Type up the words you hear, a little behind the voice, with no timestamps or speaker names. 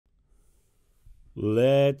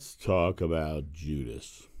Let's talk about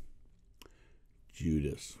Judas.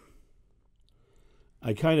 Judas.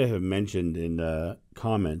 I kind of have mentioned in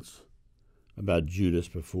comments about Judas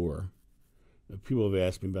before. People have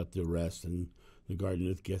asked me about the arrest and the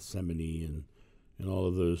Garden of Gethsemane and all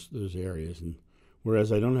of those areas. And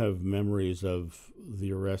whereas I don't have memories of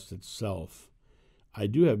the arrest itself, I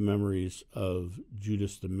do have memories of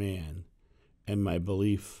Judas the man and my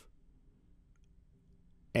belief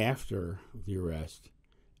after the arrest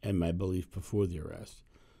and my belief before the arrest.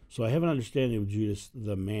 So I have an understanding of Judas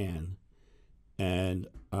the man, and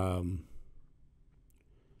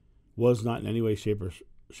was not in any way, shape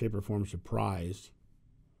or form surprised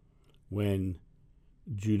when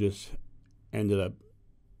Judas ended up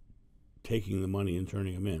taking the money and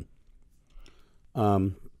turning him in.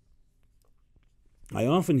 I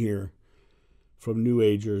often hear from New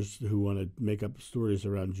Agers who want to make up stories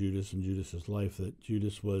around Judas and Judas's life that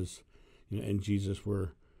Judas was, and Jesus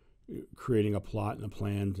were creating a plot and a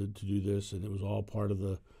plan to do this, and it was all part of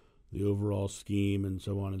the overall scheme and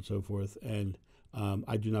so on and so forth. And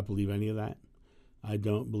I do not believe any of that. I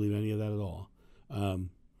don't believe any of that at all.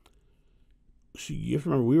 You have to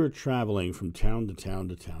remember, we were traveling from town to town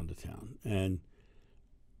to town to town, and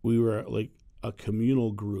we were like a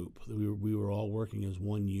communal group. We were all working as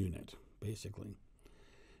one unit, basically.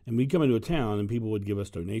 And we'd come into a town, and people would give us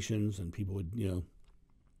donations, and people would,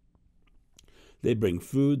 they'd bring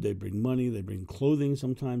food, they'd bring money, they'd bring clothing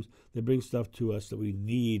sometimes. They'd bring stuff to us that we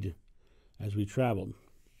need as we traveled.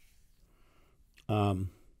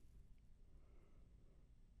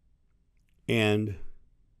 And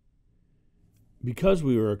because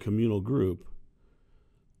we were a communal group,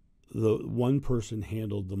 the one person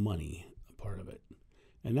handled the money part of it,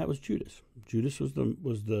 and that was Judas. Judas was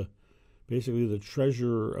the basically the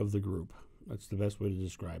treasurer of the group. That's the best way to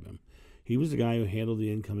describe him. He was the guy who handled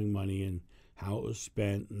the incoming money and how it was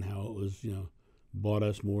spent and how it was, bought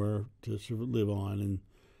us more to live on,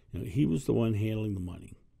 and he was the one handling the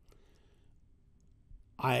money.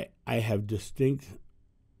 I have distinct,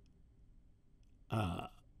 I'd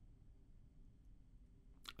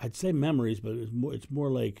say memories, but it's more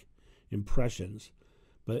like impressions.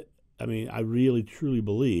 But I mean, I really truly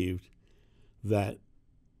believed that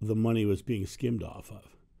the money was being skimmed off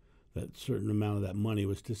of. That certain amount of that money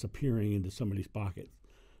was disappearing into somebody's pocket,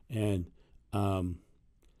 and I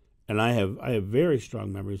have very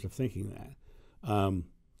strong memories of thinking that.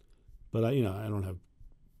 But I don't have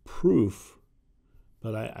proof,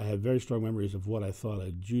 but I have very strong memories of what I thought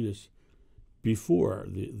of Judas before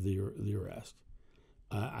the arrest.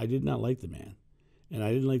 I did not like the man, and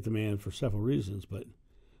I didn't like the man for several reasons. But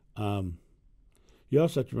you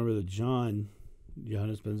also have to remember that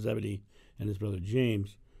Johannes ben Zebedee, and his brother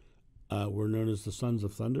James were known as the sons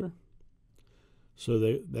of thunder.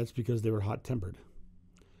 So that's because they were hot-tempered.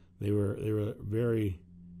 They were very,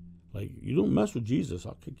 like, you don't mess with Jesus,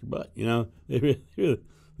 I'll kick your butt.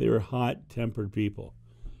 They were hot-tempered people.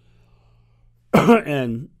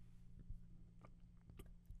 And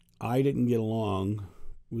I didn't get along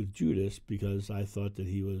with Judas because I thought that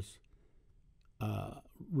he was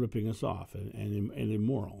ripping us off and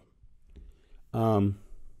immoral.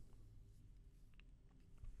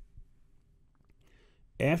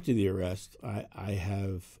 After the arrest, I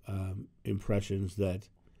have impressions that,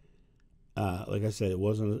 like I said, it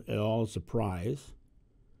wasn't at all a surprise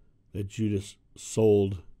that Judas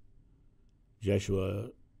sold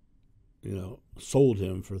Jeshua, sold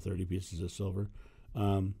him for 30 pieces of silver.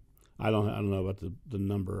 I don't know about the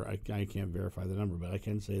number. I can't verify the number, but I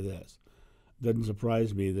can say this: it doesn't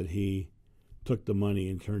surprise me that he took the money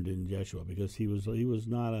and turned in Jeshua, because he was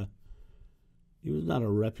not a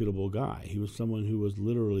reputable guy. He was someone who was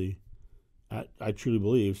literally, I truly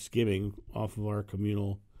believe, skimming off of our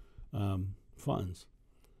communal funds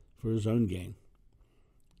for his own gain.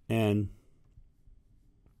 And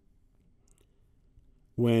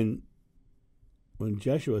when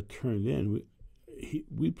Jeshua turned in,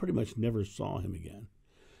 we pretty much never saw him again.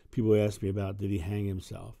 People ask me about, did he hang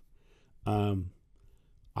himself? I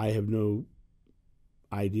have no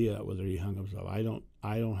idea whether he hung himself. I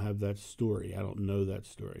don't have that story. I don't know that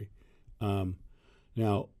story.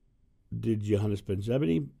 Now, did Johannes ben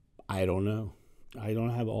Zebedee? I don't know. I don't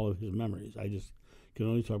have all of his memories. I just can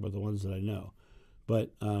only talk about the ones that I know.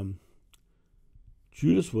 But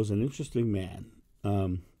Judas was an interesting man.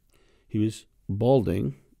 He was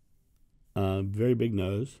balding, very big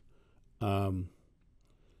nose,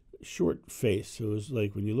 short face. It was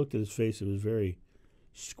like, when you looked at his face, it was very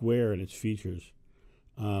square in its features.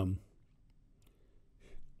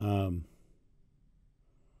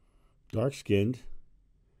 Dark skinned.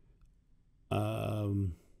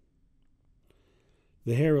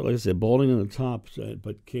 The hair, like I said, balding on the top,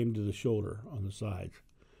 but came to the shoulder on the sides.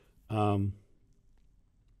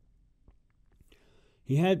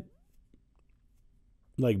 He had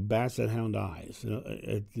like basset hound eyes.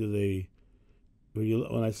 When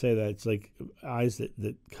I say that, it's like eyes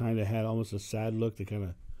that kind of had almost a sad look. They kind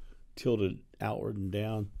of tilted outward and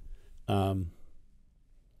down. I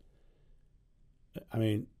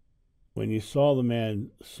mean, when you saw the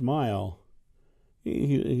man smile,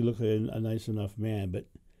 he looked like a nice enough man, but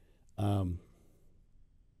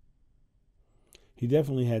he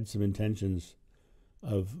definitely had some intentions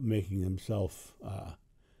of making himself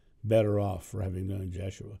better off for having known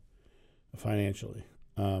Jeshua financially.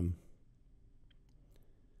 When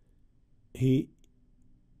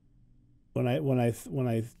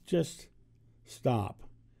I just stop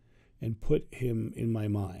and put him in my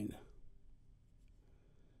mind,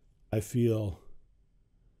 I feel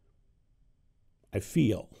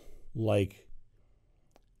like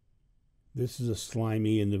this is a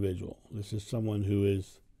slimy individual. This is someone who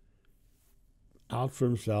is out for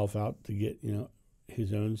himself, out to get,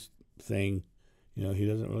 his own thing. He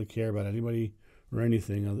doesn't really care about anybody or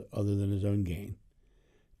anything other than his own gain.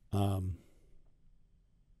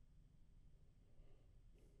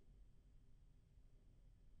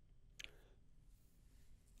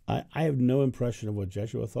 I have no impression of what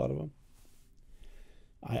Jeshua thought of him.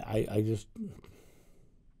 I just,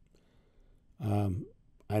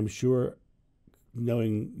 I'm sure,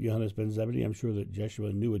 knowing Johannes ben Zebedee, I'm sure that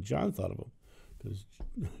Jeshua knew what John thought of him, because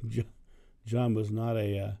John was not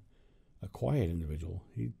a quiet individual.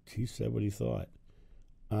 He said what he thought.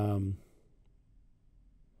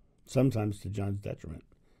 Sometimes to John's detriment,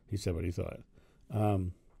 he said what he thought.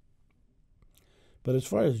 But as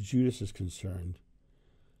far as Judas is concerned,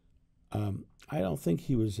 I don't think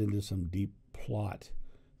he was into some deep plot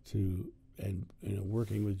and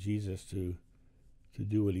working with Jesus to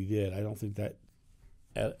do what he did. I don't think that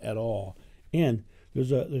at all. And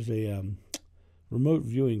there's a remote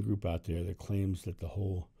viewing group out there that claims that the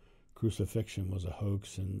whole crucifixion was a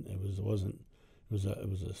hoax, and it was a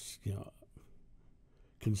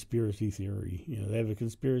conspiracy theory. They have a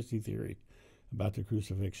conspiracy theory about the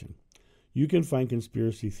crucifixion. You can find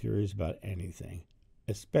conspiracy theories about anything,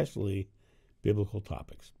 especially biblical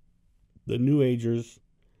topics. The New Agers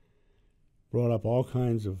brought up all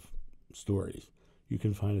kinds of stories. You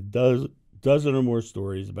can find a dozen or more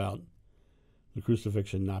stories about the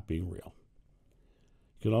crucifixion not being real.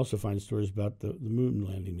 You can also find stories about the moon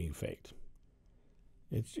landing being faked.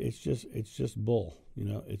 It's just bull.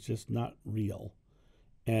 It's just not real.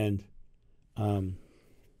 And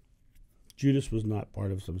Judas was not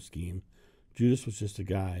part of some scheme. Judas was just a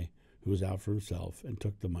guy who was out for himself and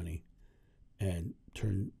took the money and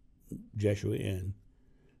turned Jeshua in.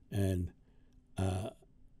 And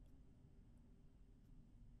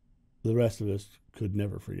the rest of us could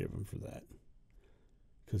never forgive him for that,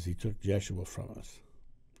 because he took Jeshua from us.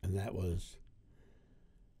 And that was,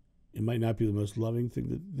 it might not be the most loving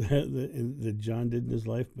thing that John did in his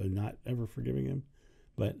life, by not ever forgiving him.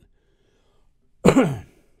 But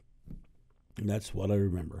that's what I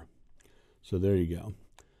remember. So there you go.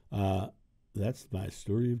 That's my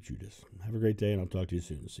story of Judas. Have a great day, and I'll talk to you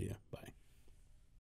soon. See ya. Bye.